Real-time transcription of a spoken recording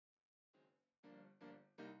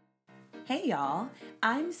Hey y'all,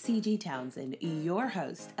 I'm CG Townsend, your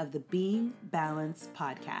host of the Being Balanced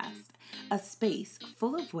podcast, a space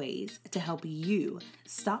full of ways to help you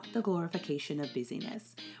stop the glorification of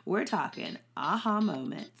busyness. We're talking aha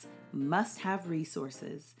moments, must-have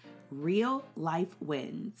resources, real life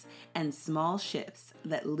wins, and small shifts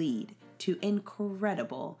that lead to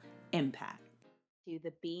incredible impact. To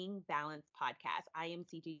the Being Balanced podcast. I am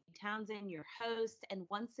CG Townsend, your host, and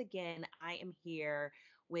once again, I am here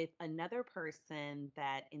with another person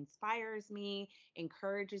that inspires me,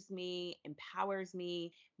 encourages me, empowers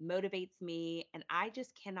me, motivates me, and I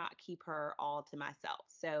just cannot keep her all to myself.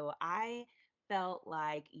 So I felt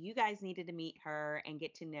like you guys needed to meet her and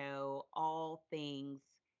get to know all things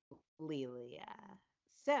Lelia.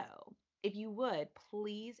 So, if you would,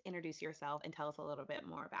 please introduce yourself and tell us a little bit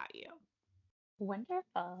more about you.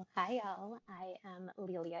 Wonderful. Hi, y'all. I am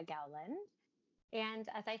Lelia Gowland. And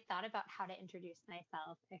as I thought about how to introduce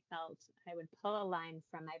myself, I felt I would pull a line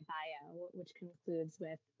from my bio, which concludes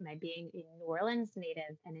with my being a New Orleans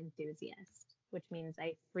native and enthusiast, which means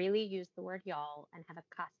I freely use the word y'all and have a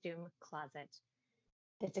costume closet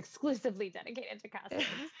that's exclusively dedicated to costumes.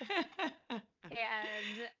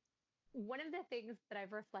 And one of the things that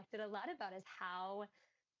I've reflected a lot about is how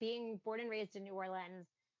being born and raised in New Orleans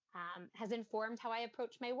has informed how I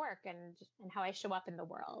approach my work and how I show up in the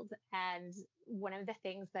world. And one of the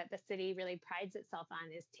things that the city really prides itself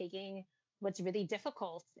on is taking what's really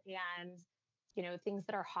difficult and things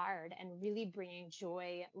that are hard and really bringing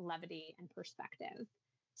joy, levity, and perspective.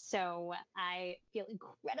 So I feel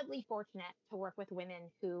incredibly fortunate to work with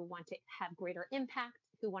women who want to have greater impact,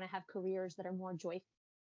 who want to have careers that are more joyful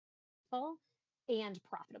and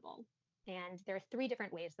profitable. And there are three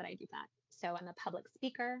different ways that I do that. So I'm a public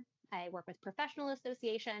speaker. I work with professional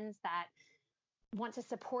associations that want to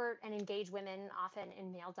support and engage women, often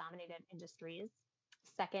in male dominated industries.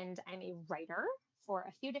 Second, I'm a writer for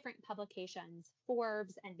a few different publications,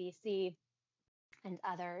 Forbes, NBC, and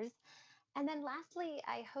others. And then lastly,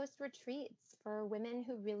 I host retreats for women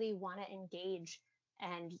who really want to engage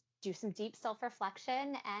and do some deep self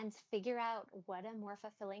reflection and figure out what a more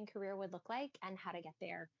fulfilling career would look like and how to get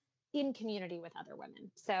there in community with other women.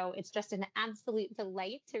 So it's just an absolute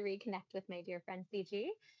delight to reconnect with my dear friend CG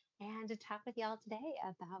and to talk with y'all today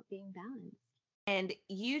about being balanced. And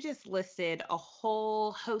you just listed a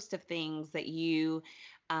whole host of things that you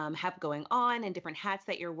have going on and different hats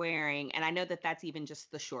that you're wearing. And I know that that's even just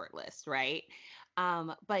the short list, right?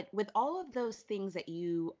 But with all of those things that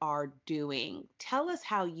you are doing, tell us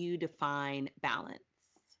how you define balance.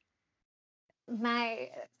 So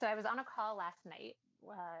I was on a call last night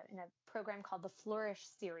in a program called the Flourish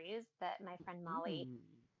series that my friend Molly Mm.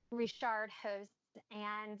 Richard hosts,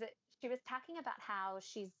 and she was talking about how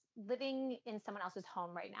she's living in someone else's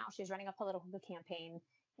home right now. She's running a political campaign,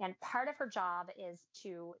 and part of her job is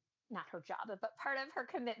to not her job, but part of her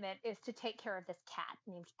commitment is to take care of this cat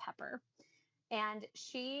named Pepper. And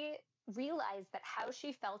she realized that how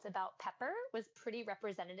she felt about Pepper was pretty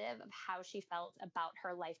representative of how she felt about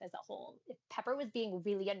her life as a whole. If Pepper was being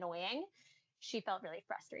really annoying, she felt really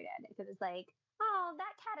frustrated. If it was like, oh,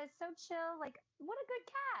 that cat is so chill, like, what a good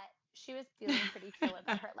cat, she was feeling pretty chill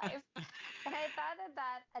about her life. And I thought that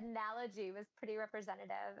that analogy was pretty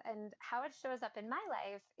representative. And how it shows up in my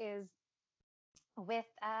life is with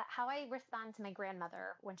how I respond to my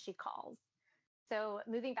grandmother when she calls. So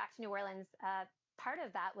moving back to New Orleans, part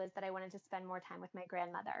of that was that I wanted to spend more time with my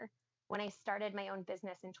grandmother. When I started my own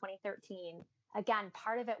business in 2013, again,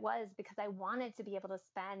 part of it was because I wanted to be able to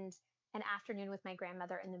spend an afternoon with my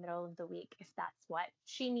grandmother in the middle of the week, if that's what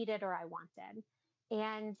she needed or I wanted.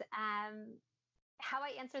 And how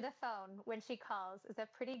I answer the phone when she calls is a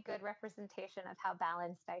pretty good representation of how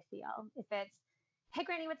balanced I feel. If it's, hey,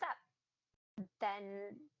 Granny, what's up?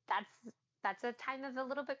 Then that's a time of a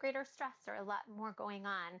little bit greater stress or a lot more going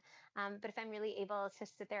on. But if I'm really able to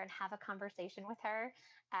sit there and have a conversation with her,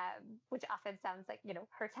 which often sounds like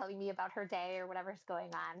her telling me about her day or whatever's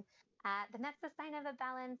going on, then that's a sign of a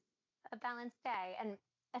balanced day. And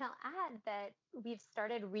I'll add that we've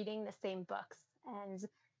started reading the same books, and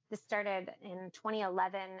this started in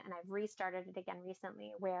 2011, and I've restarted it again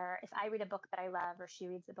recently. Where if I read a book that I love or she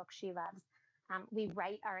reads a book she loves, we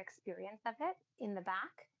write our experience of it in the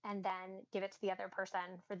back and then give it to the other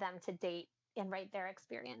person for them to date and write their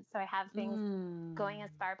experience. So I have things going as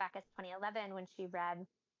far back as 2011 when she read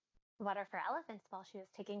Water for Elephants while she was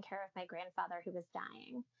taking care of my grandfather who was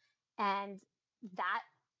dying. And that,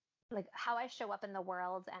 like, how I show up in the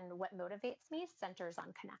world and what motivates me centers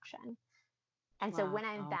on connection. And so when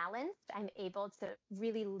I'm balanced, I'm able to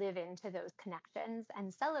really live into those connections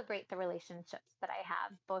and celebrate the relationships that I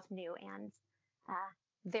have, both new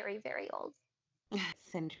very, very old.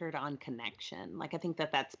 Centered on connection. Like, I think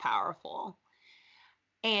that that's powerful.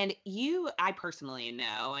 And I personally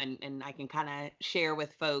know, and I can kind of share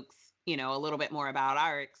with folks, a little bit more about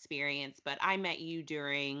our experience, but I met you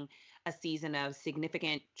during a season of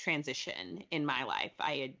significant transition in my life.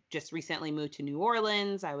 I had just recently moved to New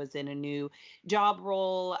Orleans. I was in a new job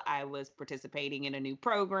role. I was participating in a new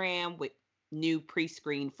program with new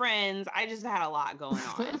pre-screen friends. I just had a lot going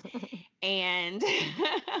on. And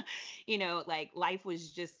like life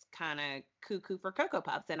was just kind of cuckoo for Cocoa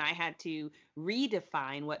Puffs, and I had to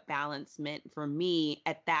redefine what balance meant for me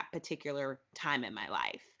at that particular time in my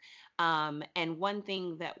life. And one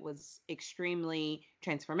thing that was extremely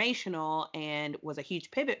transformational and was a huge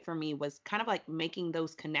pivot for me was kind of like making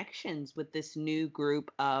those connections with this new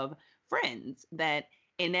group of friends that,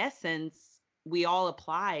 in essence, we all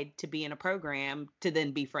applied to be in a program to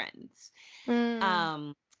then be friends.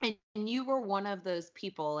 Mm. And you were one of those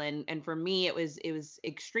people, and for me it was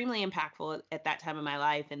extremely impactful at that time of my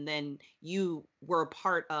life. And then you were a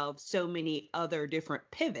part of so many other different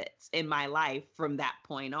pivots in my life from that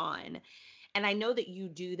point on. And I know that you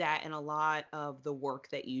do that in a lot of the work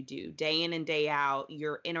that you do day in and day out.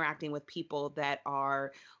 You're interacting with people that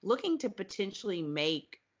are looking to potentially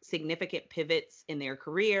make significant pivots in their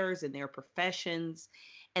careers, in their professions,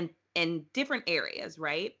 and different areas,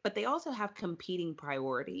 right? But they also have competing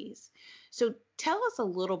priorities. So tell us a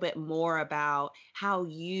little bit more about how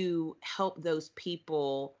you help those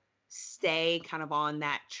people stay kind of on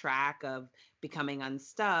that track of becoming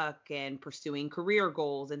unstuck and pursuing career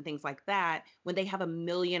goals and things like that when they have a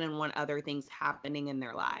million and one other things happening in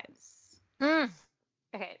their lives. Mm.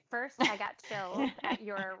 Okay, first I got chills at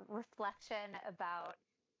your reflection about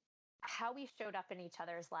how we showed up in each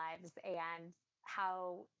other's lives and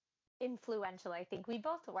how influential I think we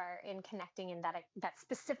both were in connecting in that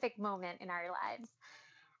specific moment in our lives.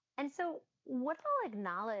 And so what I'll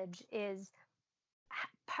acknowledge is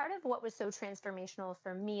part of what was so transformational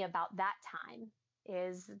for me about that time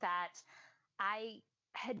is that I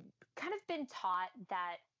had kind of been taught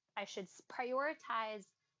that I should prioritize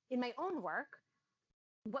in my own work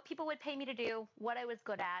what people would pay me to do, what I was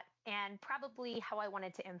good at, and probably how I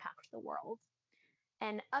wanted to impact the world.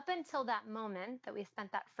 And up until that moment that we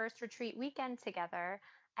spent that first retreat weekend together,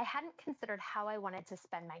 I hadn't considered how I wanted to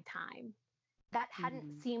spend my time. That hadn't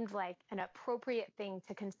Mm-hmm. seemed like an appropriate thing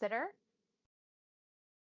to consider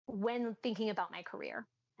when thinking about my career.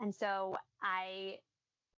 And so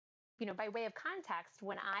by way of context,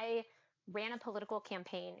 when I ran a political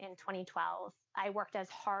campaign in 2012, I worked as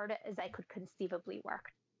hard as I could conceivably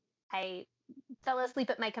work. I fell asleep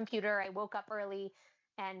at my computer. I woke up early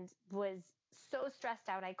and was so stressed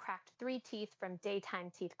out. I cracked 3 teeth from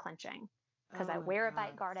daytime teeth clenching because Oh I my wear a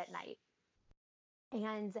bite guard at gosh. night.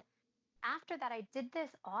 And after that, I did this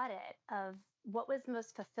audit of what was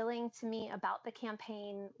most fulfilling to me about the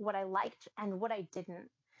campaign, what I liked and what I didn't.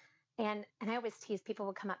 And I always tease, people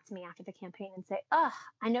would come up to me after the campaign and say, "Oh,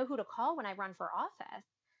 I know who to call when I run for office."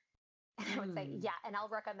 And I would say, Mm. "Yeah, and I'll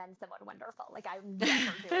recommend someone wonderful. Like, I'm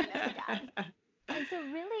never doing this again." And so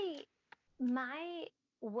really my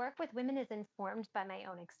work with women is informed by my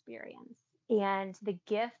own experience and the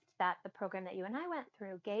gift that the program that you and I went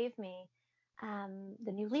through gave me.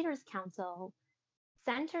 The New Leaders Council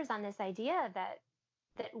centers on this idea that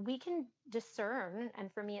we can discern,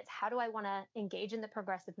 and for me it's how do I want to engage in the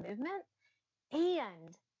progressive movement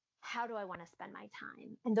and how do I want to spend my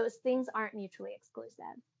time, and those things aren't mutually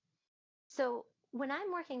exclusive. So when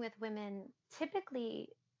I'm working with women, typically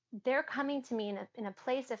they're coming to me in a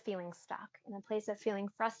place of feeling stuck, in a place of feeling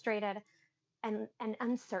frustrated and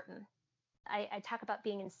uncertain. I talk about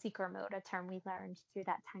being in seeker mode, a term we learned through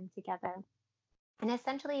that time together. And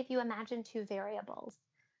essentially, if you imagine two variables,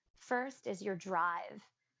 first is your drive,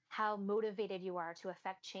 how motivated you are to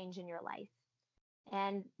affect change in your life.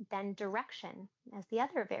 And then direction as the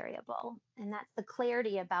other variable. And that's the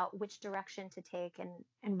clarity about which direction to take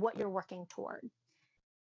and what you're working toward.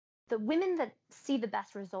 The women that see the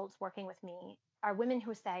best results working with me are women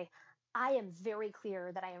who say, I am very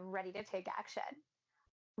clear that I am ready to take action.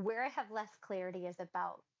 Where I have less clarity is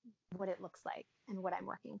about what it looks like and what I'm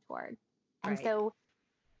working toward. And Right. so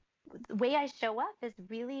the way I show up is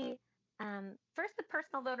really first the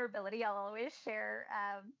personal vulnerability. I'll always share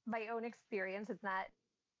my own experience. It's not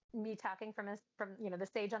me talking from the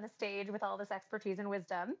stage on the stage with all this expertise and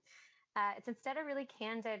wisdom. It's instead a really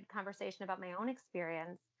candid conversation about my own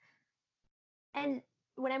experience. And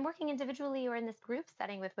when I'm working individually or in this group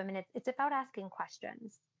setting with women, it's about asking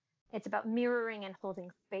questions. It's about mirroring and holding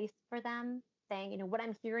space for them, saying, what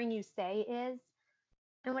I'm hearing you say is,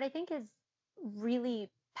 and what I think is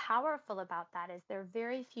really powerful about that is there are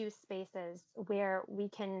very few spaces where we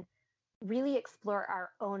can really explore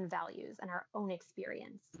our own values and our own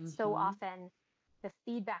experience. So Mm-hmm. often the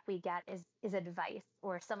feedback we get is advice,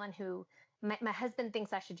 or someone who my husband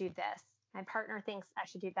thinks I should do this, my partner thinks I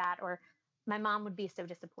should do that, or my mom would be so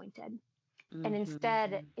disappointed. And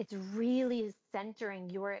instead, Mm-hmm. it's really centering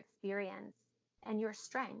your experience and your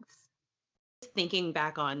strengths. Thinking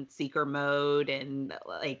back on seeker mode and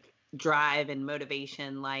like drive and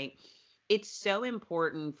motivation, like it's so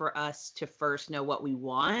important for us to first know what we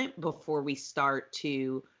want before we start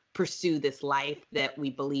to pursue this life that we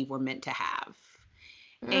believe we're meant to have.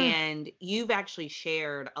 Mm. And you've actually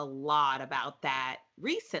shared a lot about that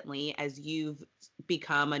recently as you've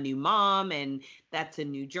become a new mom, and that's a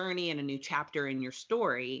new journey and a new chapter in your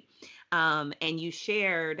story. And you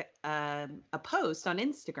shared a post on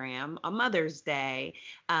Instagram on Mother's Day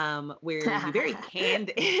where you very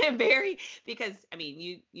candid, very because I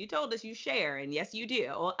mean you told us you share, and yes you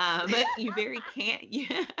do. You very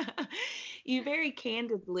you very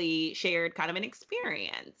candidly shared kind of an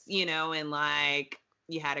experience, and like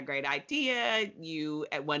you had a great idea. You,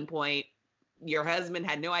 at one point, your husband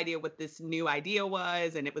had no idea what this new idea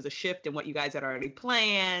was, and it was a shift in what you guys had already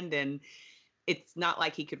planned. And it's not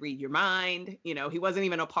like he could read your mind. He wasn't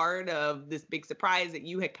even a part of this big surprise that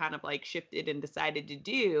you had kind of like shifted and decided to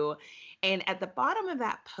do. And at the bottom of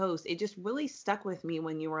that post, it just really stuck with me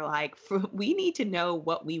when you were like, we need to know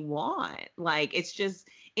what we want. Like, it's just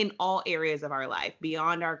in all areas of our life,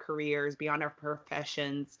 beyond our careers, beyond our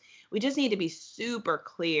professions. We just need to be super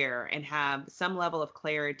clear and have some level of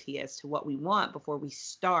clarity as to what we want before we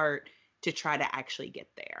start to try to actually get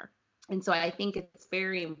there. And so I think it's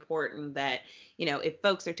very important that, if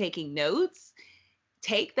folks are taking notes,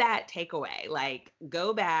 take that takeaway, like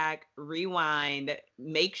go back, rewind,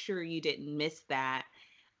 make sure you didn't miss that,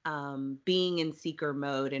 being in seeker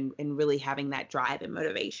mode and really having that drive and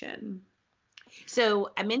motivation. So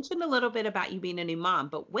I mentioned a little bit about you being a new mom,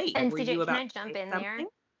 but wait, And were CJ, you can about I to jump say in something? there?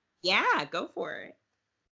 Yeah, go for it.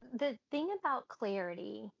 The thing about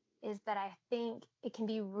clarity is that I think it can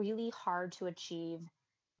be really hard to achieve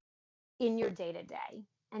in your day to day.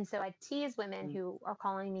 And so I tease women who are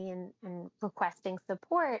calling me and requesting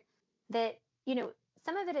support that, you know,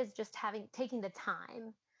 some of it is just taking the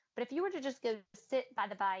time. But if you were to just go sit by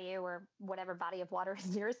the bayou or whatever body of water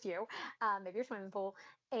is nearest you, maybe your swimming pool,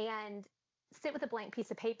 and sit with a blank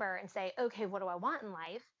piece of paper and say, okay, what do I want in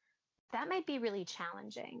life? That might be really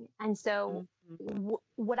challenging. And so, Mm-hmm.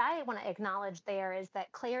 what I want to acknowledge there is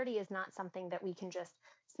that clarity is not something that we can just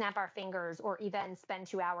snap our fingers or even spend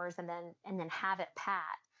 2 hours and then have it pat.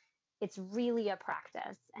 It's really a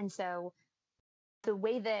practice. And so, the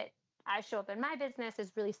way that I show up in my business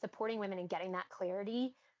is really supporting women in getting that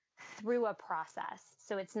clarity through a process.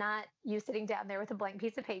 So it's not you sitting down there with a blank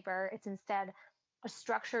piece of paper. It's instead a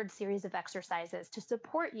structured series of exercises to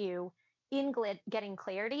support you in getting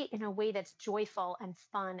clarity in a way that's joyful and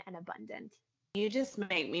fun and abundant. You just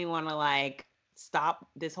make me want to like stop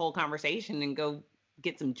this whole conversation and go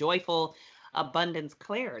get some joyful abundance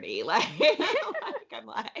clarity. I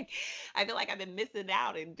feel like I've been missing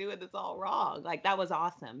out and doing this all wrong. Like that was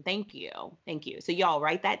awesome. Thank you. Thank you. So y'all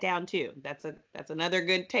write that down too. That's another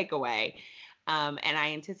good takeaway. And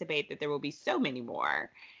I anticipate that there will be so many more.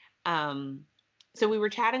 Um, so we were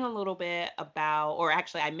chatting a little bit about, or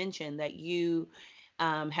actually I mentioned that you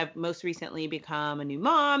have most recently become a new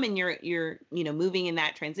mom, and you're moving in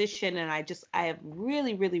that transition. And I have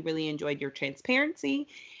really really really enjoyed your transparency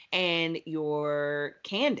and your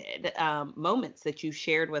candid moments that you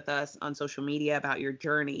shared with us on social media about your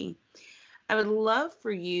journey. I would love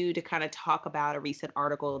for you to kind of talk about a recent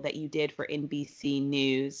article that you did for NBC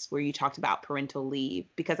News where you talked about parental leave,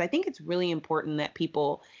 because I think it's really important that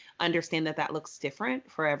people understand that that looks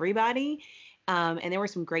different for everybody. And there were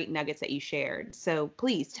some great nuggets that you shared. So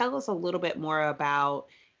please tell us a little bit more about,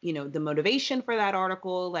 the motivation for that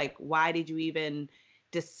article. Like, why did you even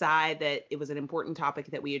decide that it was an important topic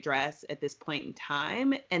that we address at this point in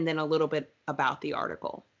time? And then a little bit about the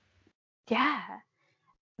article. Yeah.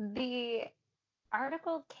 The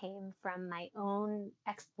article came from my own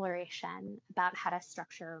exploration about how to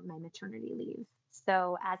structure my maternity leave.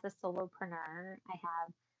 So, as a solopreneur, I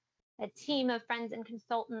have a team of friends and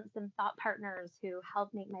consultants and thought partners who help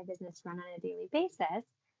make my business run on a daily basis.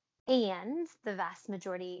 And the vast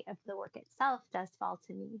majority of the work itself does fall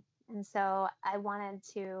to me. And so I wanted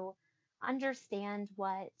to understand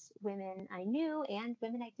what women I knew and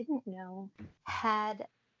women I didn't know had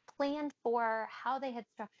planned for, how they had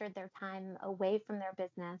structured their time away from their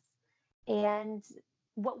business, and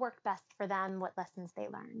what worked best for them, what lessons they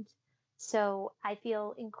learned. So I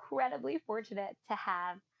feel incredibly fortunate to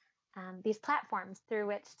have these platforms through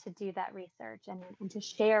which to do that research and to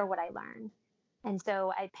share what I learned. And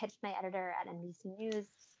so I pitched my editor at NBC News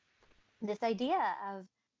this idea of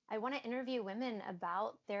I want to interview women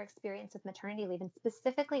about their experience with maternity leave, and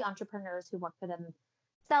specifically entrepreneurs who work for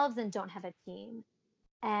themselves and don't have a team.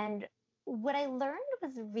 And what I learned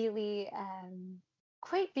was really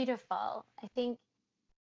quite beautiful. I think,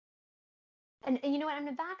 and you know what, I'm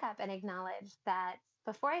going to back up and acknowledge that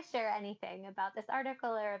before I share anything about this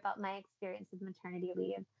article or about my experience with maternity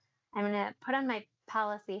leave, I'm going to put on my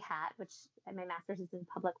policy hat, which my master's is in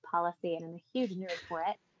public policy and I'm a huge nerd for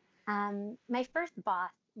it. My first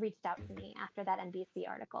boss reached out to me after that NBC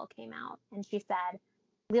article came out, and she said,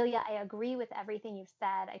 Lelia, I agree with everything you've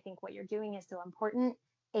said. I think what you're doing is so important.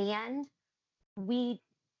 And we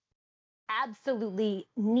absolutely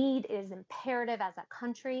need, it is imperative as a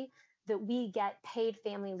country that we get paid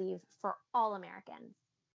family leave for all Americans.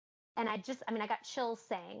 And I got chills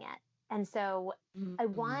saying it. And so I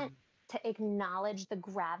want to acknowledge the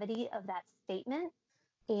gravity of that statement,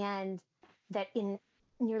 and that in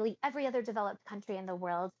nearly every other developed country in the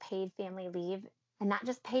world, paid family leave, and not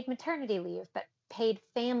just paid maternity leave, but paid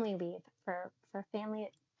family leave for family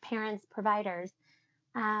parents, providers,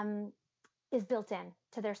 is built in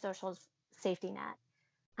to their social safety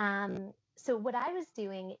net. So what I was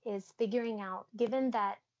doing is figuring out, given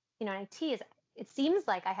that, it seems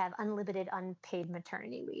like I have unlimited unpaid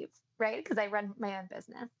maternity leave, right? Because I run my own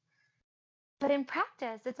business. But in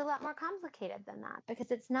practice, it's a lot more complicated than that,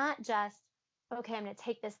 because it's not just, okay, I'm going to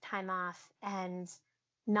take this time off and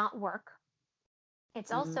not work.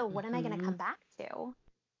 It's also, what am I going to come back to?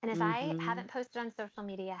 And if I haven't posted on social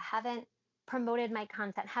media, haven't promoted my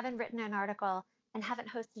content, haven't written an article, and haven't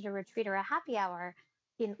hosted a retreat or a happy hour,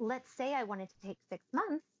 let's say I wanted to take 6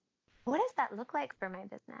 months, what does that look like for my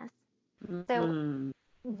business? So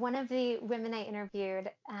one of the women I interviewed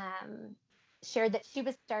shared that she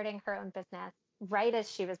was starting her own business right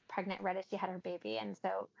as she was pregnant, right as she had her baby. And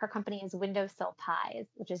so her company is Windowsill Pies,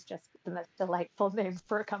 which is just the most delightful name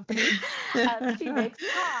for a company. She makes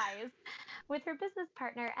pies with her business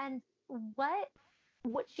partner. And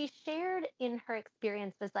what she shared in her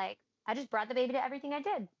experience was like, I just brought the baby to everything I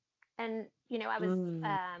did. And, I was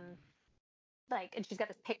like, and she's got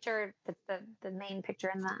this picture that's the main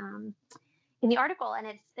picture in the article, and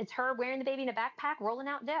it's her wearing the baby in a backpack, rolling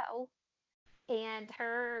out dough, and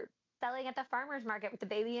her selling at the farmer's market with the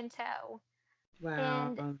baby in tow.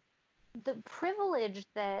 Wow. And the privilege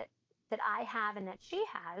that I have and that she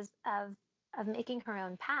has of making her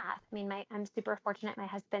own path. I mean, I'm super fortunate. My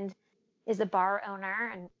husband is a bar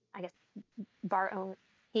owner, and I guess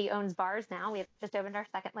he owns bars now. We have just opened our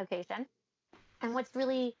second location. And what's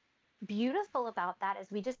really beautiful about that is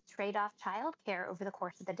we just trade off childcare over the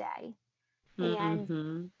course of the day.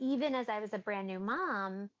 And even as I was a brand new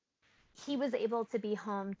mom, he was able to be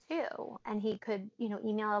home too, and he could,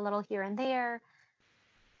 email a little here and there.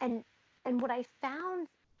 And what I found,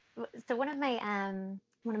 so one of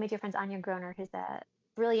my dear friends, Anya Groner, who's a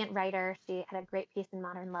brilliant writer, she had a great piece in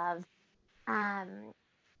Modern Love.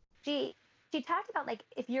 She talked about, like,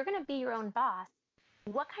 if you're going to be your own boss,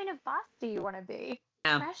 what kind of boss do you want to be?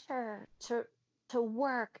 Yeah. Pressure to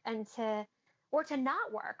work and to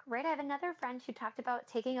not work, right? I have another friend who talked about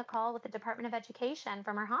taking a call with the Department of Education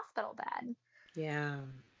from her hospital bed. Yeah.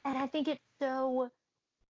 And I think it's so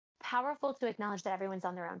powerful to acknowledge that everyone's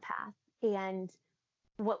on their own path. And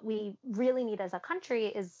what we really need as a country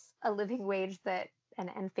is a living wage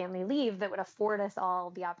and family leave that would afford us all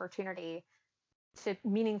the opportunity to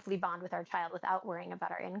meaningfully bond with our child without worrying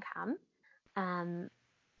about our income.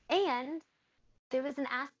 And there was an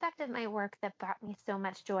aspect of my work that brought me so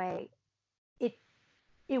much joy.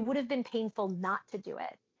 It would have been painful not to do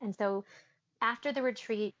it. And so after the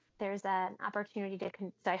retreat, there's an opportunity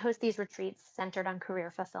so I host these retreats centered on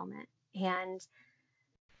career fulfillment. And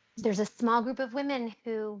there's a small group of women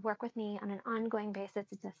who work with me on an ongoing basis.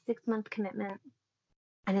 It's a 6-month commitment.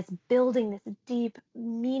 And it's building this deep,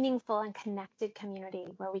 meaningful, and connected community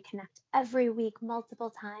where we connect every week, multiple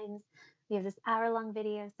times. We have this hour-long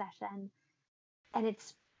video session. And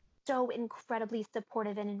it's so incredibly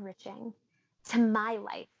supportive and enriching to my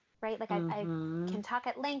life, right? Like I can talk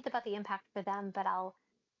at length about the impact for them, but I'll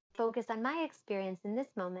focus on my experience in this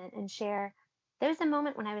moment and share. There was a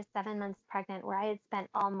moment when I was 7 months pregnant where I had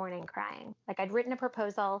spent all morning crying. Like, I'd written a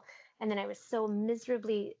proposal, and then I was so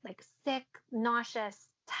miserably, like, sick, nauseous,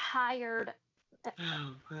 tired,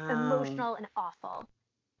 emotional, and awful.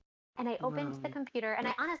 And I opened the computer, and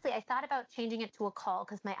I thought about changing it to a call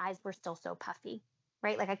because my eyes were still so puffy,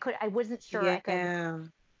 right? Like I wasn't sure I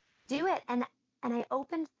could do it. And And I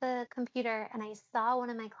opened the computer and I saw one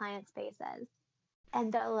of my clients' faces,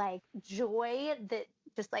 and the like joy that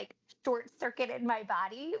just like short circuited my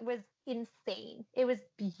body was insane. It was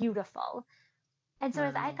beautiful. And so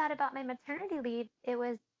as I Wow. thought about my maternity leave, it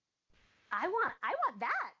was I want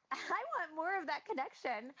that. I want more of that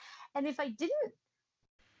connection. And if I didn't,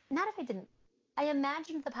 not if I didn't, I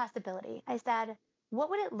imagined the possibility. I said, what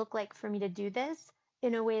would it look like for me to do this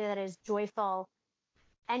in a way that is joyful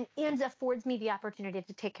and affords me the opportunity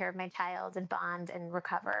to take care of my child and bond and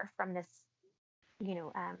recover from this, you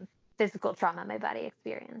know, physical trauma my body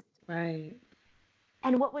experienced. Right.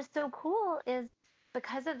 And what was so cool is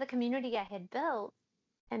because of the community I had built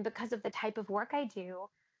and because of the type of work I do,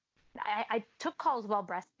 I took calls while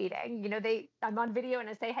breastfeeding. You know, I'm on video and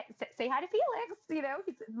I say hi to Felix. You know,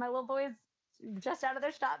 my little boy's just out of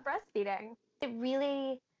the shot breastfeeding. It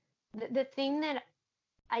really, the thing that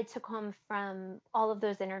I took home from all of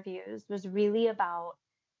those interviews was really about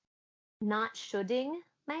not shoulding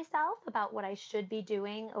myself about what I should be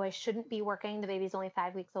doing. Oh, I shouldn't be working. The baby's only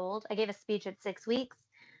 5 weeks old. I gave a speech at 6 weeks.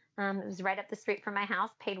 It was right up the street from my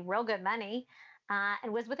house, paid real good money,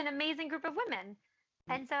 and was with an amazing group of women.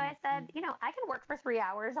 And so I said, you know, I can work for 3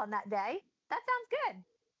 hours on that day. That sounds good.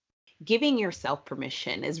 Giving yourself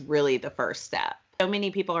permission is really the first step. So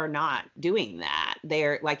many people are not doing that.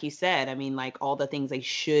 They're, like you said, I mean, like all the things they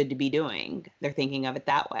should be doing, they're thinking of it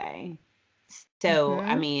that way. So,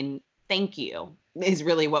 I Mm-hmm. mean, thank you is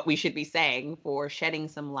really what we should be saying for shedding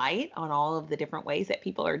some light on all of the different ways that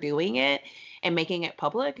people are doing it and making it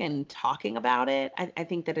public and talking about it. I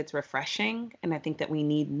think that it's refreshing. And I think that we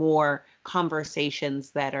need more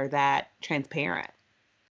conversations that are that transparent.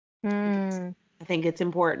 Mm. I think it's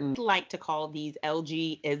important. I like to call these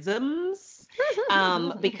LG-isms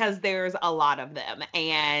because there's a lot of them.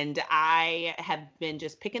 And I have been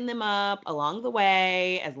just picking them up along the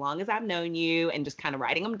way as long as I've known you and just kind of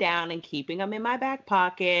writing them down and keeping them in my back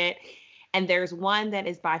pocket. And there's one that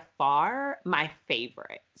is by far my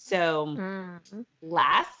favorite. So Mm.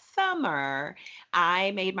 last summer,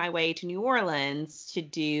 I made my way to New Orleans to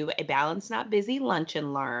do a Balance Not Busy Lunch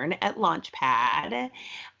and Learn at Launchpad.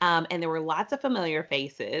 And there were lots of familiar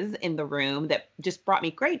faces in the room that just brought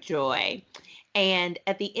me great joy. And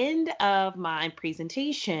at the end of my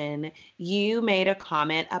presentation, you made a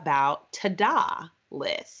comment about ta-da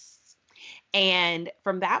lists. And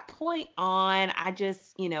from that point on, I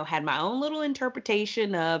just, had my own little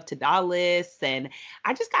interpretation of to-do lists. And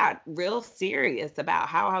I just got real serious about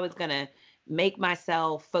how I was going to make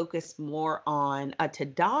myself focus more on a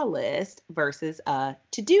to-do list versus a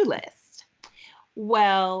to-do list.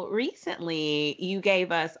 Well, recently you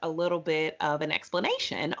gave us a little bit of an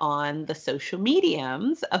explanation on the social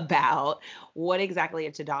mediums about what exactly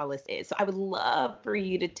a to-do list is. So I would love for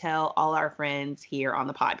you to tell all our friends here on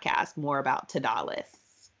the podcast more about to-do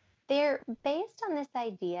lists. They're based on this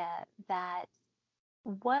idea that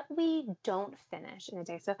what we don't finish in a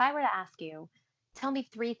day. So if I were to ask you, tell me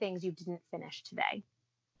 3 things you didn't finish today,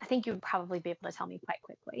 I think you would probably be able to tell me quite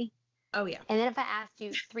quickly. Oh, yeah. And then if I asked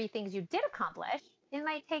you 3 things you did accomplish, it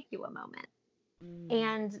might take you a moment. Mm.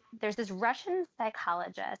 And there's this Russian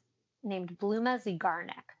psychologist named Bluma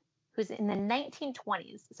Zygarnik, who's in the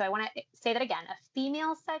 1920s. So I want to say that again, a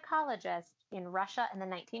female psychologist in Russia in the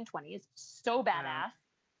 1920s, so Wow. badass.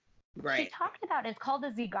 She Right. talked about, it's called the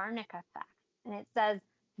Zygarnik effect. And it says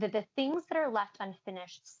that the things that are left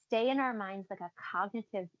unfinished stay in our minds like a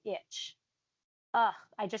cognitive itch. Ugh,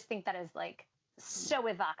 I just think that is like so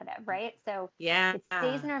evocative, right? So Yeah. it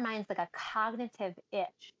stays in our minds like a cognitive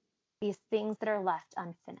itch, these things that are left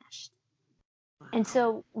unfinished. And Wow.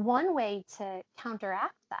 so one way to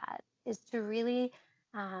counteract that is to really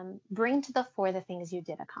bring to the fore the things you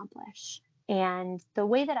did accomplish. And the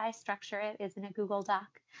way that I structure it is in a Google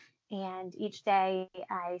Doc. And each day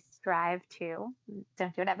I strive to,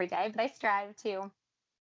 don't do it every day, but I strive to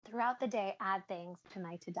throughout the day add things to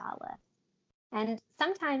my to-do list. And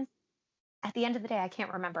sometimes at the end of the day, I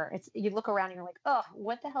can't remember. It's you look around and you're like, oh,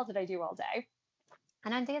 what the hell did I do all day?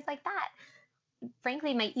 And on days like that,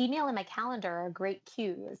 frankly, my email and my calendar are great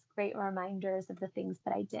cues, great reminders of the things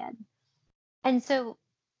that I did. And so,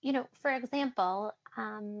 for example,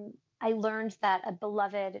 I learned that a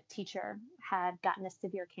beloved teacher had gotten a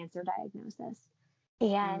severe cancer diagnosis.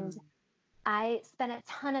 And Mm. I spent a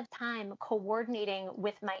ton of time coordinating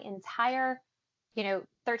with my entire,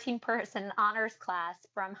 13-person honors class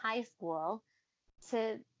from high school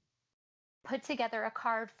to put together a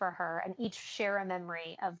card for her and each share a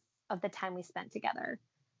memory of the time we spent together.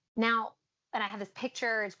 Now, and I have this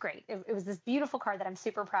picture, it's great. It was this beautiful card that I'm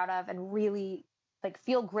super proud of and really like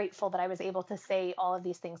feel grateful that I was able to say all of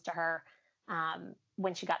these things to her.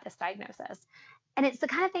 when she got this diagnosis. And it's the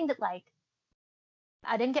kind of thing that, like,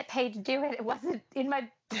 I didn't get paid to do it. It wasn't in my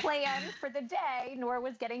plan for the day, nor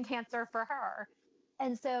was getting cancer for her.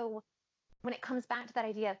 And so when it comes back to that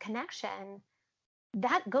idea of connection,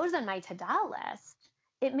 that goes on my to-do list.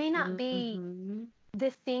 It may not be the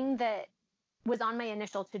thing that was on my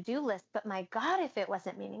initial to-do list, but my God, if it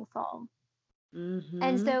wasn't meaningful.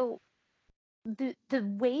 And so the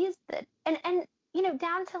ways that, and you know,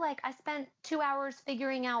 down to, like, I spent 2 hours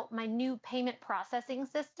figuring out my new payment processing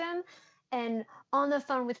system and on the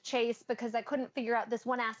phone with Chase because I couldn't figure out this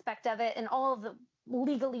one aspect of it and all of the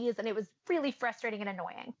legalese, and it was really frustrating and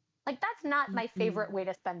annoying. Like, that's not my favorite way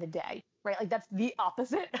to spend the day, right? Like, that's the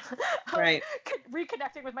opposite of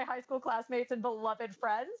reconnecting with my high school classmates and beloved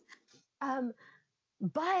friends.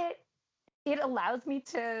 But it allows me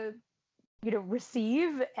to, you know,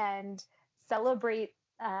 receive and celebrate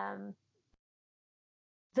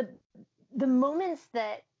the moments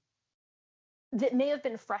that may have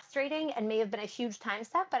been frustrating and may have been a huge time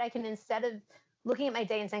suck, but I can, instead of looking at my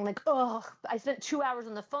day and saying, like, oh, I spent 2 hours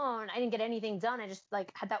on the phone, I didn't get anything done, I just,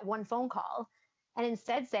 like, had that one phone call, and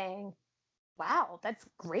instead saying, wow, that's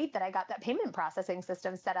great that I got that payment processing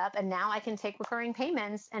system set up, and now I can take recurring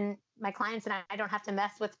payments, and my clients and I don't have to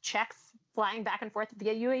mess with checks flying back and forth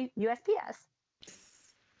via USPS.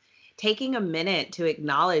 Taking a minute to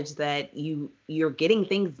acknowledge that you're getting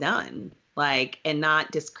things done, like, and not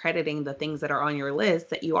discrediting the things that are on your list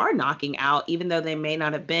that you are knocking out, even though they may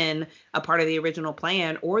not have been a part of the original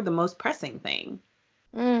plan or the most pressing thing.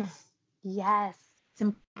 Yes. It's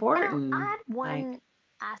important. And I'll add one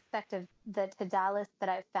aspect of the to-do list that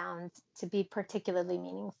I've found to be particularly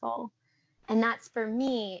meaningful. And that's, for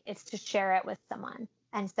me, it's to share it with someone.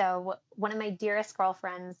 And so one of my dearest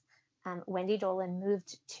girlfriends, Wendy Dolan,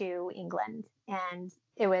 moved to England, and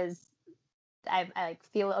it was, I like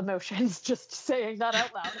feel emotions just saying that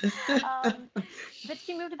out loud. But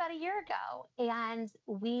she moved about a year ago, and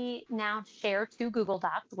we now share 2 Google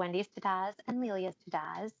Docs, Wendy's to-dos and Lelia's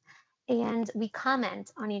to-dos, and we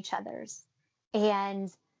comment on each other's.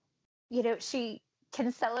 And, you know, she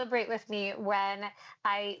can celebrate with me when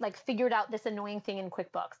I, like, figured out this annoying thing in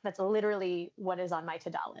QuickBooks. That's literally what is on my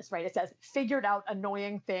to-do list, right? It says, figured out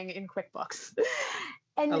annoying thing in QuickBooks.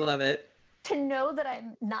 And I love it. To know that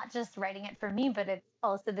I'm not just writing it for me, but it's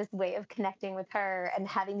also this way of connecting with her and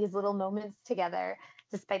having these little moments together,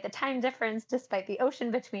 despite the time difference, despite the ocean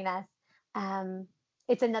between us.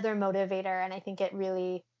 It's another motivator. And I think it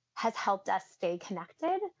really has helped us stay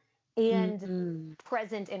connected and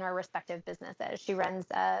present in our respective businesses. She runs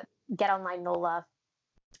Get Online NOLA.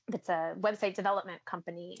 That's a website development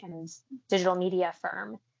company and digital media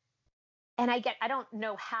firm. And I don't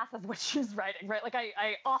know half of what she's writing, right? Like,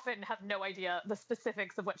 I often have no idea the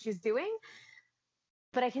specifics of what she's doing,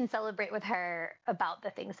 but I can celebrate with her about the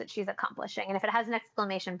things that she's accomplishing. And if it has an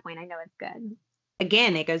exclamation point, I know it's good.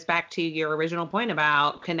 Again, it goes back to your original point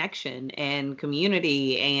about connection and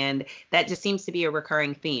community, and that just seems to be a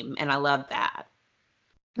recurring theme. And I love that.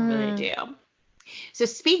 I really do. So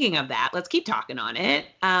speaking of that, let's keep talking on it.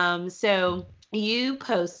 So you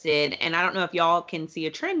posted, and I don't know if y'all can see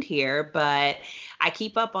a trend here, but I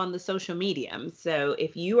keep up on the social medium. So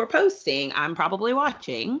if you are posting, I'm probably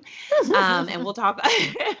watching. And we'll talk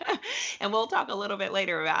and we'll talk a little bit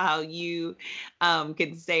later about how you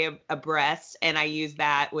can stay abreast. And I use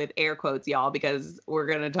that with air quotes, y'all, because we're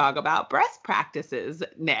going to talk about breast practices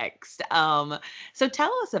next. So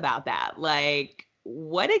tell us about that. Like,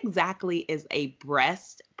 what exactly is a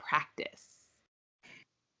breast practice?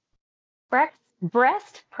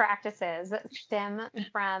 Breast practices stem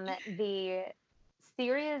from the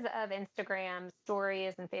series of Instagram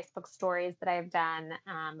stories and Facebook stories that I've done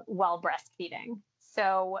while breastfeeding.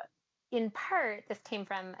 So in part, this came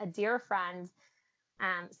from a dear friend,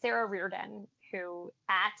 Sarah Reardon, who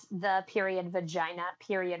at the period vagina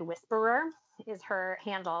period whisperer is her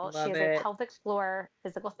handle. She is a pelvic floor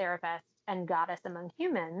physical therapist and goddess among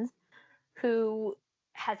humans who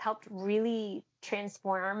has helped really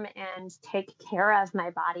transform and take care of my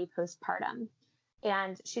body postpartum.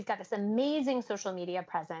 And she's got this amazing social media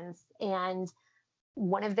presence. And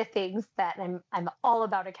one of the things that I'm all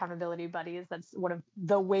about accountability buddies. That's one of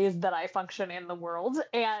the ways that I function in the world.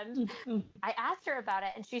 And I asked her about it,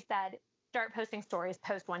 and she said, start posting stories,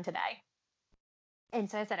 post one today.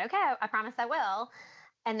 And so I said, okay, I promise I will.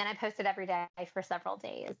 And then I posted every day for several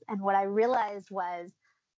days. And what I realized was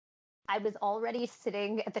I was already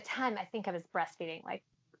sitting at the time, I think I was breastfeeding like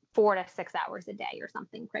 4 to 6 hours a day or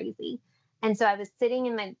something crazy. And so I was sitting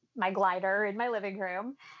in my glider in my living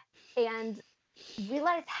room, and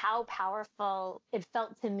realized how powerful it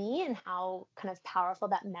felt to me and how kind of powerful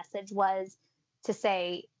that message was to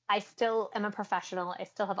say, I still am a professional. I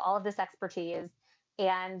still have all of this expertise.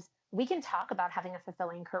 And we can talk about having a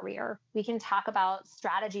fulfilling career. We can talk about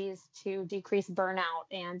strategies to decrease burnout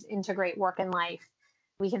and integrate work and life.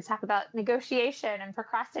 We can talk about negotiation and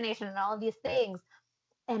procrastination and all of these things.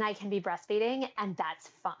 And I can be breastfeeding, and that's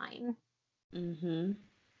fine. Mm-hmm.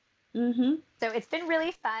 Mm-hmm. So it's been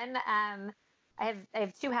really fun. I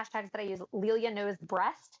have two hashtags that I use: Lelia knows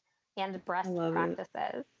breast and I breast love it.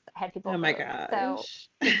 practices. I had people Oh my vote. So gosh.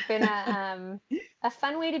 it's been a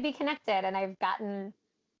fun way to be connected, and I've gotten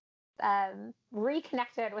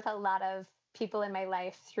reconnected with a lot of people in my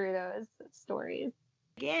life through those stories.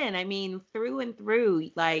 Again, I mean, through and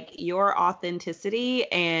through, like your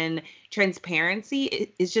authenticity and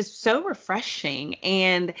transparency is just so refreshing.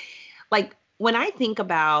 And like when I think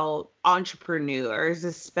about entrepreneurs,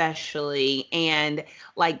 especially, and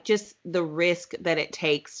like just the risk that it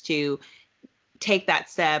takes to take that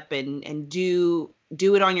step and do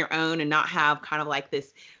it on your own and not have kind of like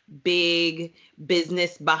this big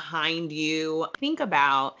business behind you. Think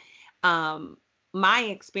about um my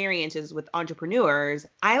experiences with entrepreneurs.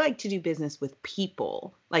 I like to do business with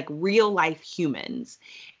people, like real life humans.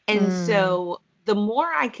 And Mm. so the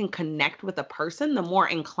more I can connect with a person, the more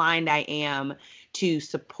inclined I am to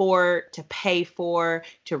support, to pay for,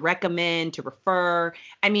 to recommend, to refer.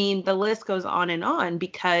 I mean, the list goes on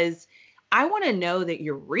because I want to know that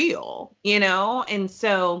you're real, you know? And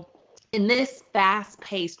so in this fast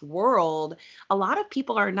paced world, a lot of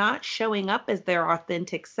people are not showing up as their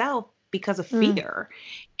authentic self because of Mm. fear.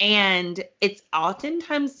 And it's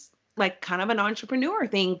oftentimes like kind of an entrepreneur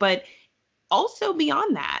thing, but also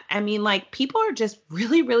beyond that. I mean, like people are just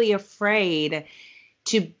really, really afraid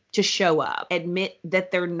to show up, admit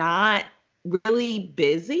that they're not really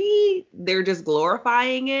busy. They're just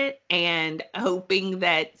glorifying it and hoping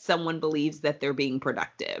that someone believes that they're being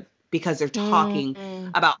productive because they're talking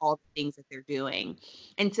Mm. about all the things that they're doing.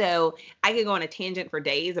 And so I could go on a tangent for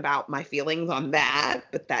days about my feelings on that,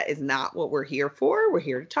 but that is not what we're here for. We're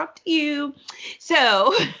here to talk to you.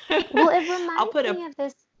 So Well, it I'll reminds put a me of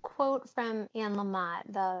this quote from Anne Lamott,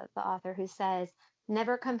 the author, who says,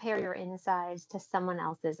 "Never compare your insides to someone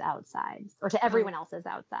else's outsides or to oh, everyone else's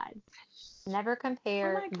outsides. Never oh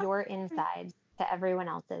compare my god. your insides to everyone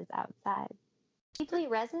else's outsides." Deeply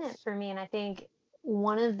resonant for me. And I think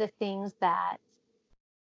one of the things that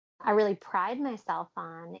I really pride myself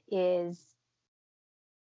on is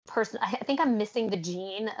I think I'm missing the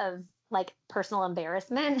gene of like personal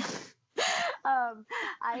embarrassment. um,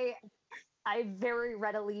 I I very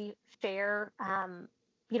readily share.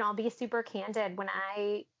 I'll be super candid. When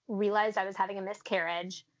I realized I was having a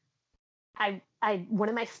miscarriage, I one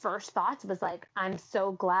of my first thoughts was like, I'm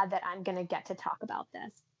so glad that I'm gonna get to talk about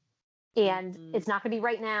this. And Mhm. it's not gonna be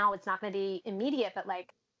right now, it's not gonna be immediate, but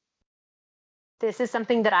like this is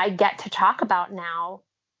something that I get to talk about now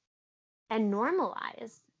and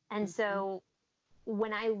normalize. And Mhm. so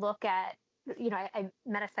when I look at, I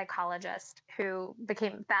met a psychologist who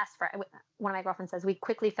became fast friend. One of my girlfriends says we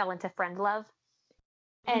quickly fell into friend love,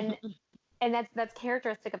 and that's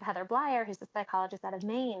characteristic of Heather Blyer, who's a psychologist out of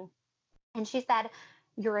Maine. And she said,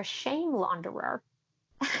 "You're a shame launderer."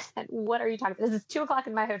 I said, "What are you talking about?" This is 2 o'clock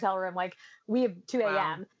in my hotel room. Like we have 2 Wow.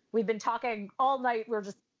 a.m. We've been talking all night. We're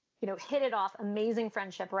just, hit it off. Amazing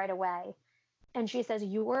friendship right away. And she says,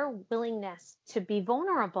 "Your willingness to be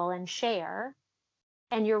vulnerable and share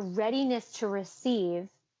and your readiness to receive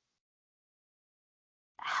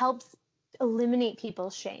helps eliminate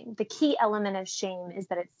people's shame. The key element of shame is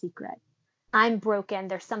that it's secret. I'm broken.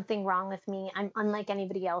 There's something wrong with me. I'm unlike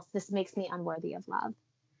anybody else. This makes me unworthy of love."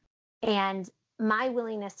 And my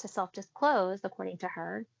willingness to self disclose, according to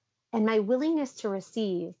her, and my willingness to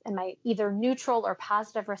receive, and my either neutral or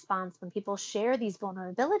positive response when people share these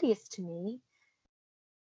vulnerabilities to me,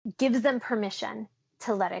 gives them permission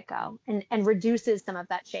to let it go and reduces some of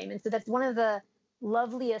that shame. And so that's one of the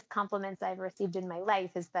loveliest compliments I've received in my life,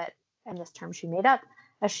 is that, and this term she made up,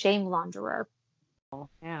 a shame launderer.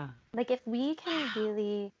 Yeah. Like if we can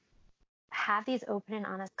really have these open and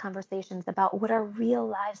honest conversations about what our real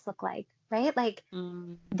lives look like, right? Like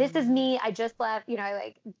this is Mhm. me. I just left, I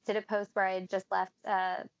like did a post where I just left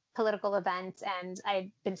a political event, and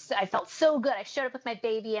I felt so good. I showed up with my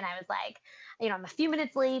baby and I was like, I'm a few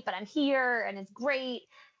minutes late, but I'm here and it's great.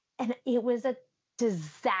 And it was a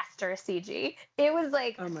disaster, CG. It was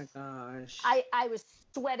like Oh my gosh. I was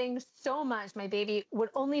sweating so much. My baby would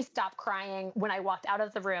only stop crying when I walked out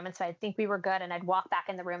of the room. And so I'd think we were good. And I'd walk back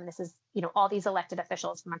in the room. And this is, all these elected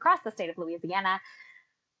officials from across the state of Louisiana.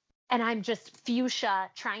 and I'm just fuchsia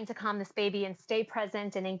trying to calm this baby and stay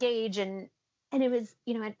present and engage. And it was,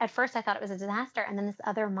 at first I thought it was a disaster. And then this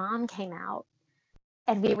other mom came out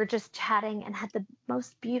and we were just chatting and had the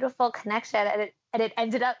most beautiful connection. And it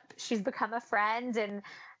ended up, she's become a friend. And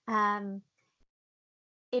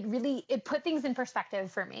it put things in perspective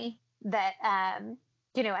for me that, and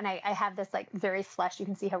I have this like very flush, you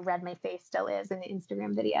can see how red my face still is in the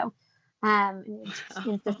Instagram video,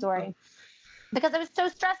 Insta story, because I was so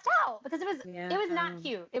stressed out because it was not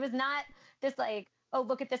cute. It was not this like, oh,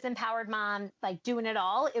 look at this empowered mom, like doing it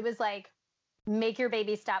all. It was like, make your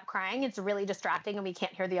baby stop crying. It's really distracting and we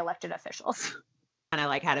can't hear the elected officials. Kind of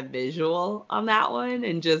like had a visual on that one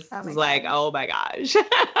and just was like, oh my gosh.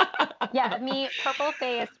 Yeah, me, purple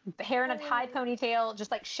face, hair in a high ponytail,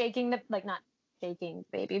 just like shaking not shaking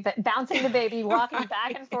the baby, but bouncing the baby, walking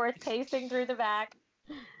back and forth, pacing through the back.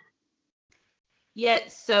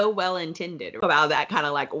 Yet so well intended, about that kind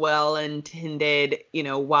of like well intended,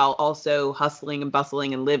 while also hustling and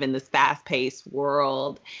bustling and live in this fast paced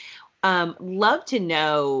world. Love to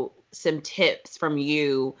know some tips from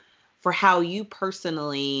you for how you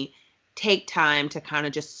personally take time to kind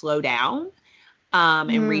of just slow down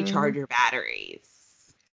and recharge your batteries.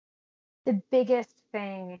 The biggest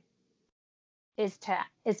thing is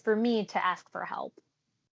for me to ask for help.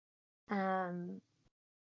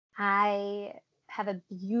 I have a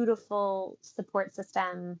beautiful support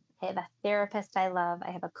system. I have a therapist I love.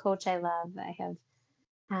 I have a coach I love. I have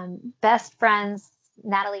best friends.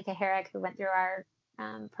 Natalie Kaharick, who went through our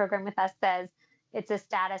program with us, says it's a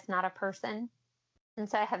status, not a person. And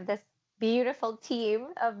so I have this beautiful team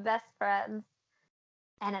of best friends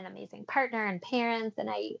and an amazing partner and parents, and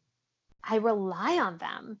I rely on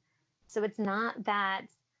them. So it's not that,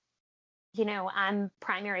 I'm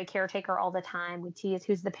primary caretaker all the time. We tease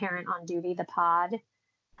who's the parent on duty, the pod,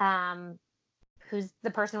 who's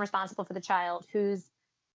the person responsible for the child, who's,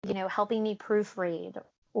 helping me proofread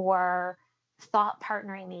or thought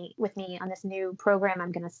partnering with me on this new program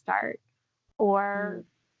I'm going to start, or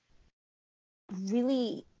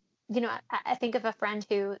really, I think of a friend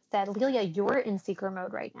who said, Lelia, you're in seeker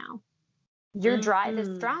mode right now. Your drive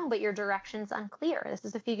is strong, but your direction's unclear. This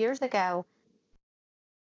is a few years ago.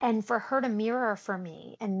 And for her to mirror for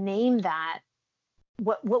me and name that,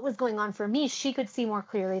 what was going on for me, she could see more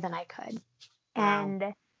clearly than I could. Wow.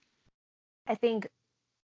 And I think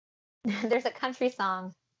there's a country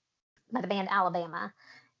song by the band Alabama.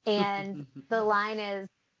 And the line is,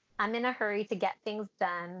 I'm in a hurry to get things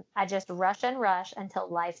done. I just rush and rush until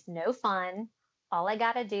life's no fun. All I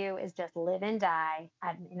got to do is just live and die.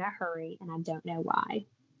 I'm in a hurry and I don't know why.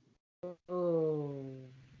 Oh.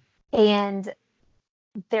 And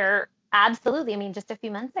there absolutely, just a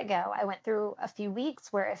few months ago, I went through a few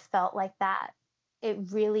weeks where it felt like that. It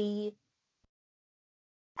really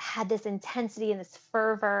had this intensity and this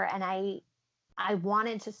fervor, and I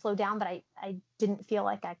wanted to slow down, but I didn't feel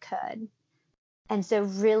like I could. And so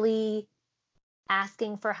really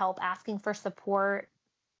asking for help, asking for support.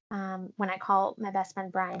 When I call my best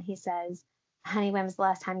friend Brian, he says, honey, when was the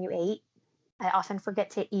last time you ate? I often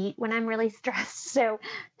forget to eat when I'm really stressed. So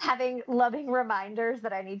having loving reminders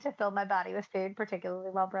that I need to fill my body with food,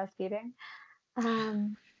 particularly while breastfeeding,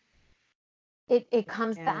 it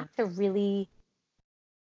comes back to really,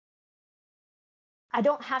 I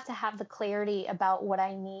don't have to have the clarity about what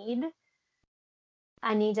I need.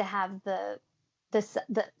 I need to have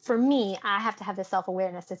for me, I have to have the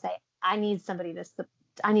self-awareness to say, I need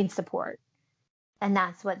I need support. And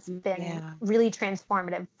that's what's been really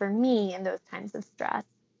transformative for me in those times of stress.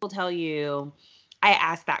 I'll tell you, I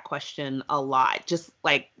ask that question a lot, just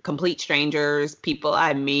like complete strangers, people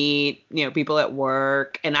I meet, people at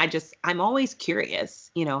work. And I'm always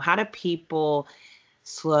curious, how do people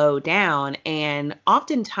slow down? And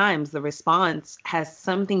oftentimes the response has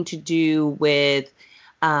something to do with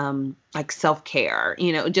like self-care,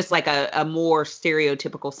 just like a more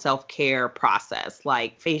stereotypical self-care process,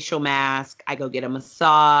 like facial mask. I go get a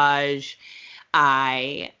massage.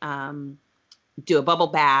 I do a bubble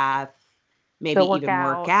bath, maybe even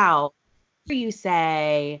work out. You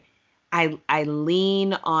say, I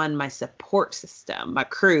lean on my support system, my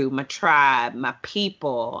crew, my tribe, my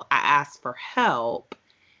people. I ask for help.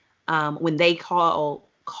 When they call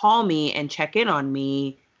me and check in on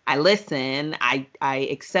me, I listen. I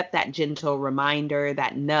accept that gentle reminder,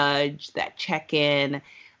 that nudge, that check-in.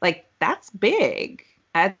 Like, that's big.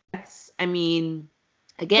 Again,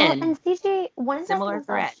 and CJ, one of the things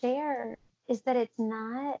I'll share is that it's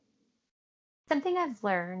not something I've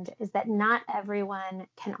learned is that not everyone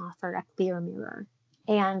can offer a clear mirror.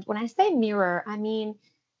 And when I say mirror, I mean,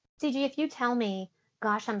 CJ, if you tell me,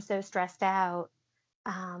 gosh, I'm so stressed out,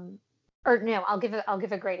 or no, I'll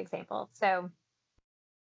give a great example. So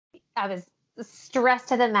I was stressed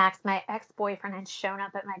to the max. My ex-boyfriend had shown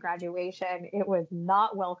up at my graduation. It was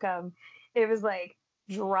not welcome. It was like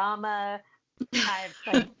drama. I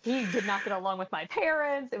like he did not get along with my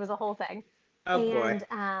parents. It was a whole thing. Oh boy.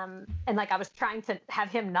 And like I was trying to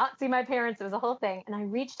have him not see my parents. It was a whole thing. And I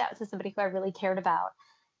reached out to somebody who I really cared about.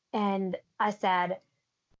 And I said,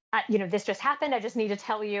 this just happened. I just need to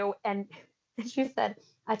tell you. And she said,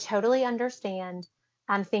 I totally understand.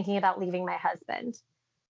 I'm thinking about leaving my husband.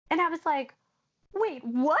 And I was like, wait,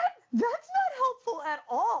 what? That's not helpful at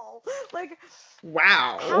all. Like,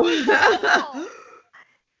 Wow. how is that helpful?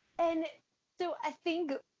 And so I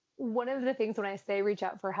think one of the things when I say reach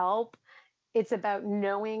out for help, it's about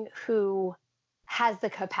knowing who has the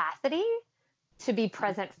capacity to be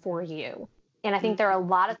present for you. And I think there are a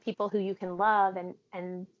lot of people who you can love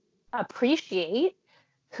and appreciate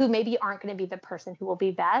who maybe aren't going to be the person who will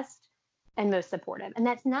be best and most supportive. And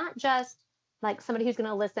that's not just like somebody who's going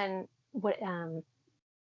to listen what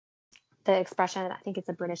the expression, I think it's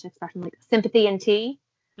a British expression, like sympathy and tea.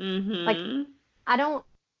 Like I don't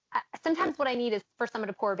sometimes what I need is for someone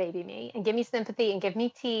to poor baby me and give me sympathy and give me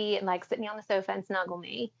tea and like sit me on the sofa and snuggle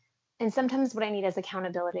me. And sometimes what I need is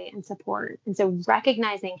accountability and support. And so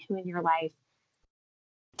recognizing who in your life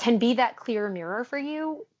can be that clear mirror for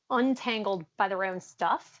you, untangled by their own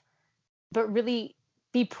stuff, but really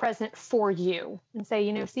be present for you and say,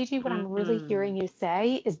 CG, what I'm really hearing you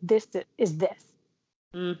say is this, is this.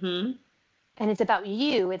 Mm-hmm. And it's about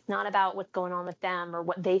you. It's not about what's going on with them or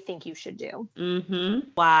what they think you should do. Mm-hmm.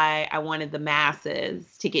 Why I wanted the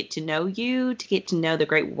masses to get to know you, to get to know the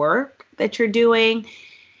great work that you're doing,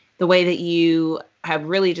 the way that you have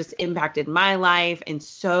really just impacted my life and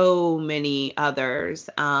so many others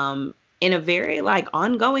in a very like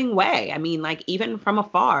ongoing way. I mean, like even from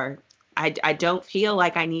afar, I don't feel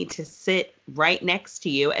like I need to sit right next to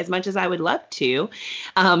you as much as I would love to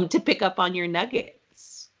pick up on your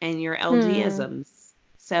nuggets and your LGisms.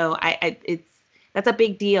 So that's a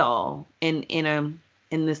big deal in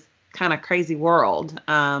this kind of crazy world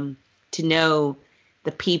to know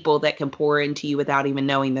the people that can pour into you without even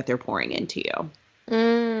knowing that they're pouring into you.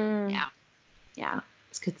 Yeah,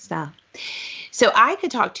 it's good stuff. So I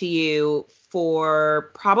could talk to you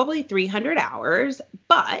for probably 300 hours,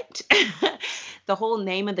 but the whole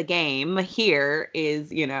name of the game here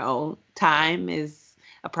is, time is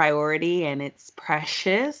a priority and it's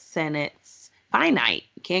precious and it's finite.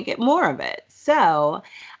 You can't get more of it. So,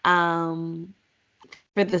 for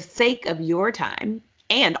the sake of your time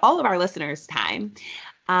and all of our listeners' time,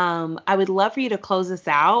 I would love for you to close this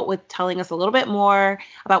out with telling us a little bit more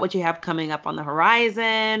about what you have coming up on the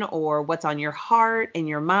horizon or what's on your heart and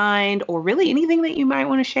your mind or really anything that you might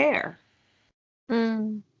want to share.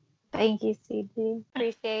 Thank you, CG.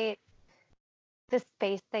 Appreciate the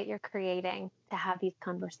space that you're creating to have these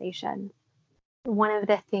conversations. One of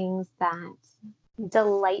the things that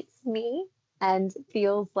delights me and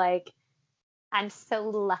feels like I'm so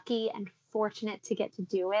lucky and fortunate to get to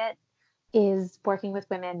do it is working with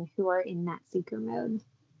women who are in that seeker mode.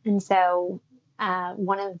 And so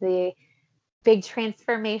one of the big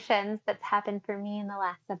transformations that's happened for me in the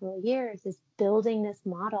last several years is building this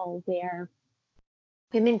model where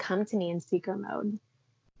women come to me in seeker mode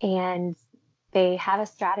and they have a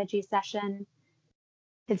strategy session.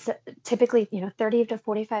 It's typically, 30 to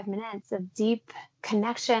 45 minutes of deep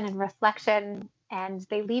connection and reflection, and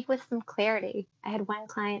they leave with some clarity. I had one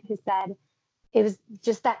client who said it was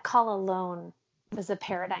just that call alone was a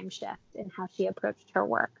paradigm shift in how she approached her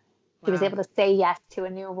work. Wow. She was able to say yes to a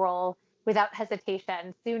new role without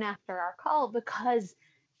hesitation soon after our call because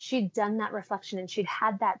she'd done that reflection and she'd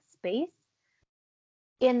had that space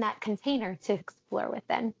in that container to explore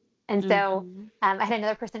within. And so I had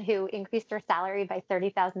another person who increased her salary by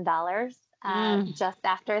 $30,000 just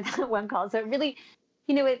after that one call. So it really,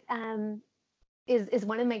 it is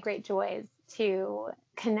one of my great joys to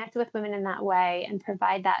connect with women in that way and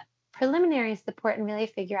provide that preliminary support and really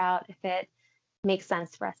figure out if it makes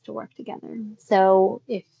sense for us to work together. So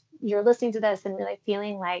if you're listening to this and really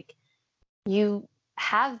feeling like you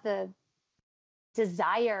have the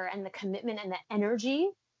desire and the commitment and the energy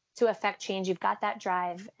to affect change, you've got that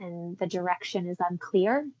drive and the direction is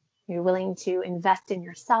unclear, you're willing to invest in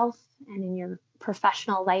yourself and in your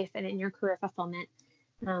professional life and in your career fulfillment,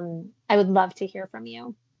 I would love to hear from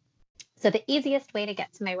you. So the easiest way to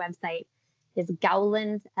get to my website is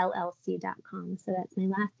gowlandllc.com. So that's my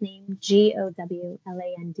last name,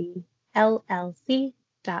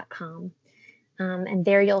 GOWLAND and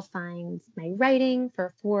there you'll find my writing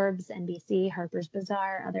for Forbes, NBC, Harper's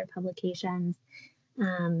Bazaar, other publications.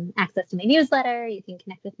 access to my newsletter. You can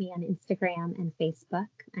connect with me on Instagram and Facebook.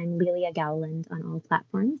 I'm Lelia Gowland on all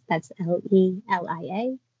platforms. That's Lelia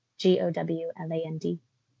Gowland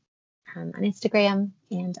on Instagram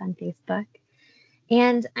and on Facebook.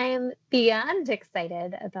 And I am beyond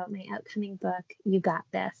excited about my upcoming book, You Got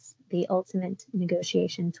This, the Ultimate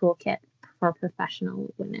Negotiation Toolkit for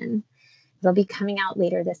Professional Women. It'll be coming out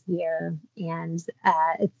later this year, and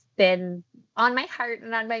it's been on my heart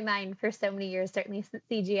and on my mind for so many years, certainly since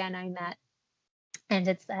CG and I met. And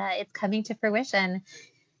it's coming to fruition,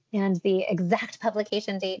 and the exact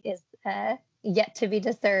publication date is yet to be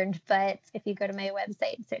discerned. But if you go to my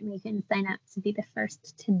website, certainly you can sign up to be the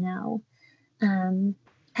first to know. And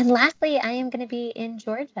lastly, I am going to be in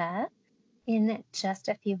Georgia in just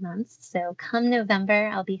a few months. So come November,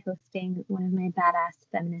 I'll be hosting one of my badass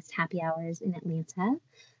feminist happy hours in Atlanta,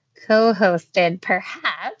 co-hosted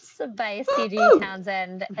perhaps by C.G.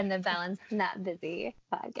 Townsend and the Balance Not Busy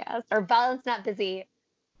podcast, or Balance Not Busy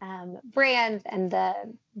brand and the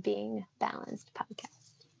Being Balanced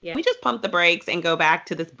podcast. Yeah, we just pump the brakes and go back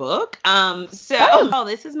to this book.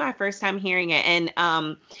 This is my first time hearing it.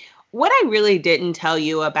 And what I really didn't tell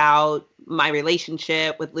you about my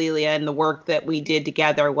relationship with Lelia and the work that we did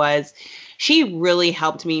together was she really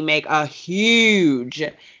helped me make a huge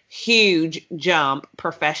jump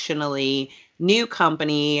professionally. New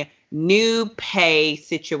company, new pay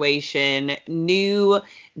situation, new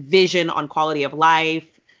vision on quality of life,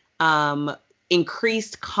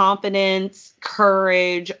 increased confidence,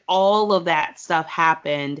 courage, all of that stuff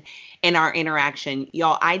happened in our interaction.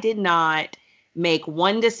 Y'all, I did not make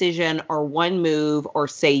one decision or one move or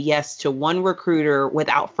say yes to one recruiter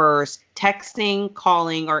without first texting,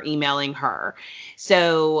 calling, or emailing her.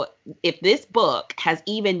 So if this book has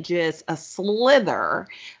even just a slither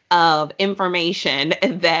of information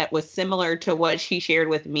that was similar to what she shared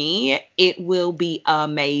with me, it will be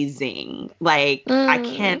amazing. Like, I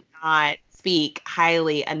cannot speak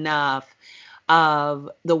highly enough of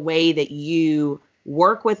the way that you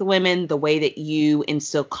work with women, the way that you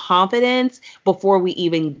instill confidence before we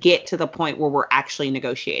even get to the point where we're actually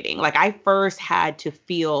negotiating. Like, I first had to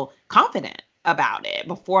feel confident about it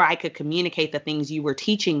before I could communicate the things you were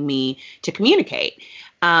teaching me to communicate.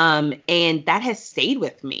 And that has stayed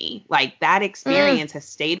with me. Like, that experience has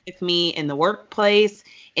stayed with me in the workplace,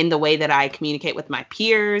 in the way that I communicate with my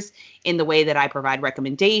peers, in the way that I provide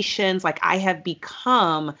recommendations. Like, I have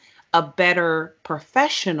become a better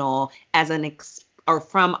professional as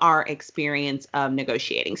from our experience of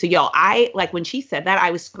negotiating. So y'all, I like when she said that,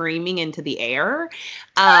 I was screaming into the air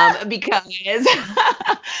because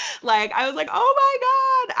like, I was like, oh my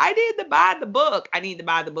God, I need to buy the book. I need to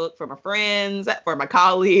buy the book for my friends, for my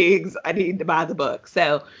colleagues. I need to buy the book.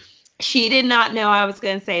 So she did not know I was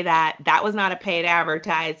going to say that. That was not a paid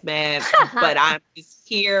advertisement, but I'm just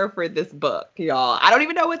here for this book, y'all. I don't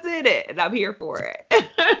even know what's in it, and I'm here for it.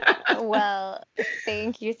 Well,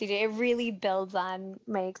 thank you, CJ. It really builds on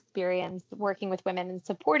my experience working with women and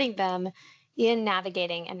supporting them in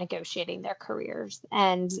navigating and negotiating their careers.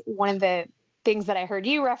 And one of the things that I heard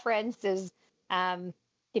you reference is, my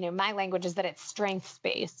language is that it's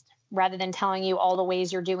strengths-based, rather than telling you all the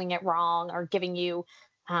ways you're doing it wrong or giving you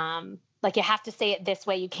like, you have to say it this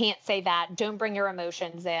way, you can't say that, don't bring your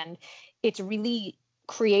emotions in. It's really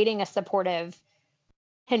creating a supportive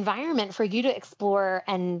environment for you to explore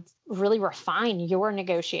and really refine your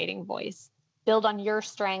negotiating voice, build on your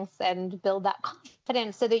strengths and build that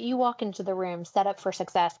confidence so that you walk into the room set up for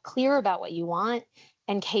success, clear about what you want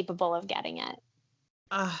and capable of getting it.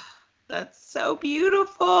 That's so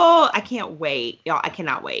beautiful. I can't wait. Y'all, I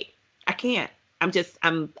cannot wait. I can't.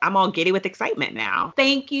 I'm all giddy with excitement now.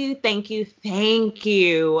 Thank you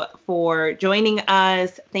for joining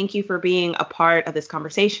us. Thank you for being a part of this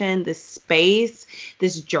conversation, this space,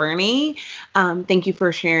 this journey. Thank you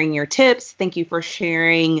for sharing your tips. Thank you for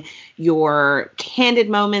sharing your candid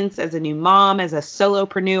moments as a new mom, as a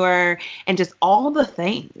solopreneur, and just all the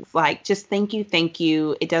things. Like, just thank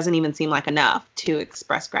you. It doesn't even seem like enough to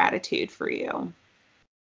express gratitude for you.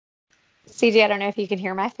 CJ, I don't know if you can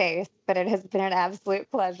hear my face, but it has been an absolute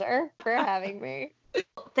pleasure for having me.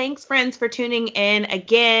 Thanks, friends, for tuning in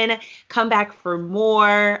again. Come back for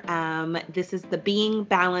more. This is the Being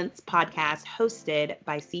Balanced podcast hosted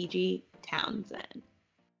by CG Townsend.